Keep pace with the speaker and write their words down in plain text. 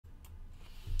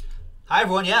Hi,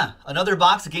 everyone. Yeah, another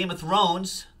box of Game of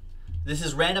Thrones. This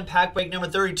is random pack break number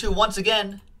 32. Once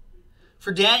again,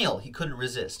 for Daniel. He couldn't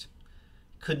resist.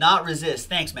 Could not resist.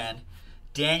 Thanks, man.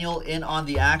 Daniel in on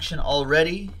the action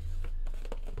already.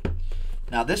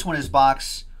 Now, this one is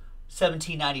box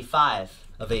 1795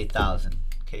 of 8,000, in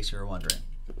case you were wondering.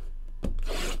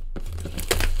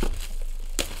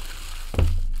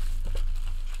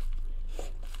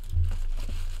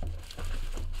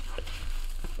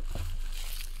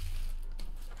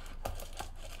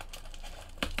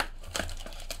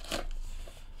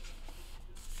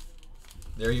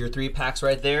 There are your 3 packs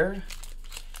right there.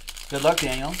 Good luck,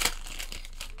 Daniel.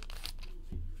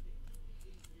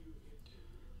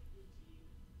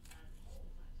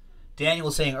 Daniel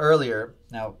was saying earlier,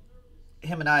 now,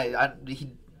 him and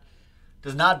he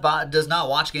does not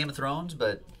watch Game of Thrones,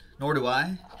 but nor do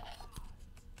I.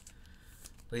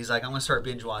 But he's like, I'm going to start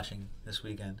binge watching this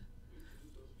weekend.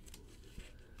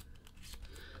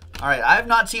 All right, I have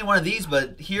not seen one of these,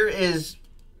 but here is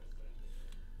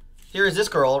this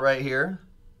girl right here,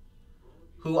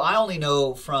 who I only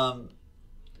know from,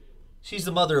 she's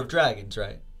the mother of dragons,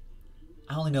 right?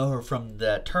 I only know her from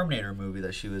that Terminator movie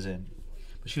that she was in.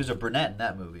 But she was a brunette in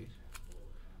that movie.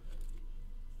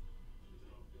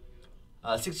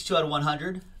 62 out of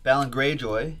 100, Balin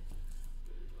Greyjoy.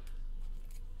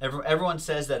 Everyone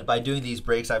says that by doing these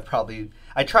breaks, I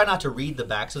try not to read the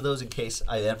backs of those in case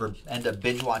I ever end up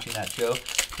binge watching that show.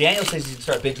 Daniel says he's going to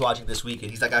start binge watching this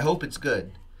weekend. He's like, I hope it's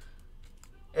good.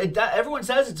 Everyone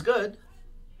says it's good,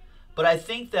 but I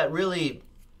think that really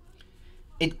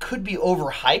it could be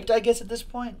overhyped, I guess, at this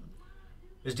point.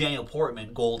 There's Daniel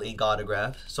Portman, gold ink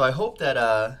autograph. So I hope that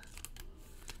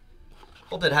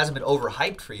it hasn't been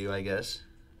overhyped for you, I guess.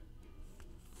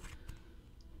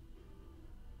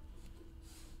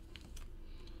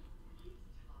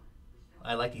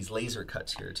 I like these laser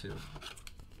cuts here too.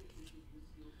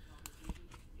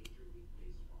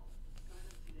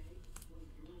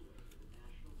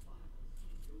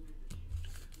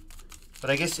 But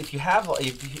I guess if you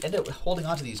end up holding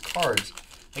on to these cards,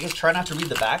 I guess try not to read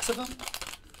the backs of them.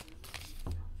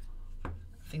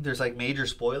 I think there's like major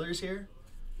spoilers here.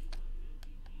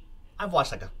 I've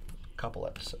watched like a couple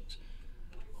episodes.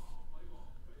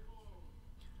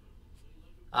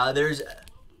 There's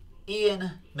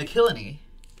Ian McKillany.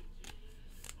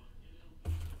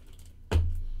 I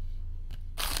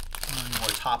don't need more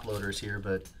top loaders here,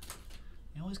 but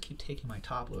I always keep taking my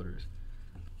top loaders.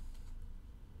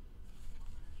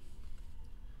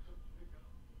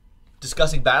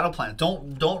 Discussing battle plans.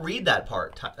 Don't read that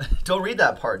part. Don't read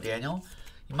that part, Daniel.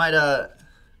 You might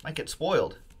get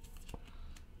spoiled.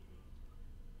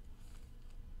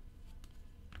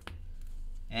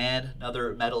 And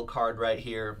another metal card right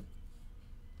here.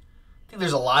 I think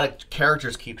there's a lot of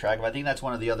characters to keep track of. I think that's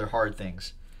one of the other hard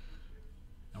things.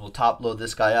 And we'll top load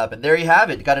this guy up. And there you have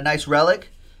it. Got a nice relic.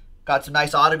 Got some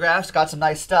nice autographs. Got some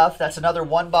nice stuff. That's another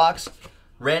one box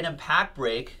random pack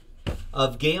break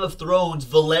of Game of Thrones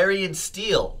Valyrian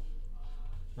Steel.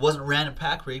 Wasn't random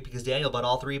pack break because Daniel bought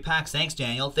all 3 packs. Thanks,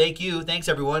 Daniel. Thank you. Thanks,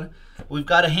 everyone. We've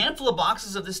got a handful of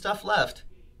boxes of this stuff left.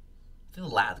 I think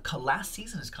the last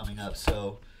season is coming up,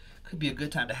 so could be a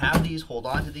good time to have these. Hold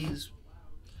on to these.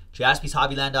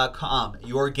 JaspysHobbyland.com,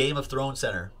 your Game of Thrones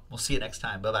center. We'll see you next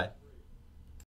time. Bye-bye.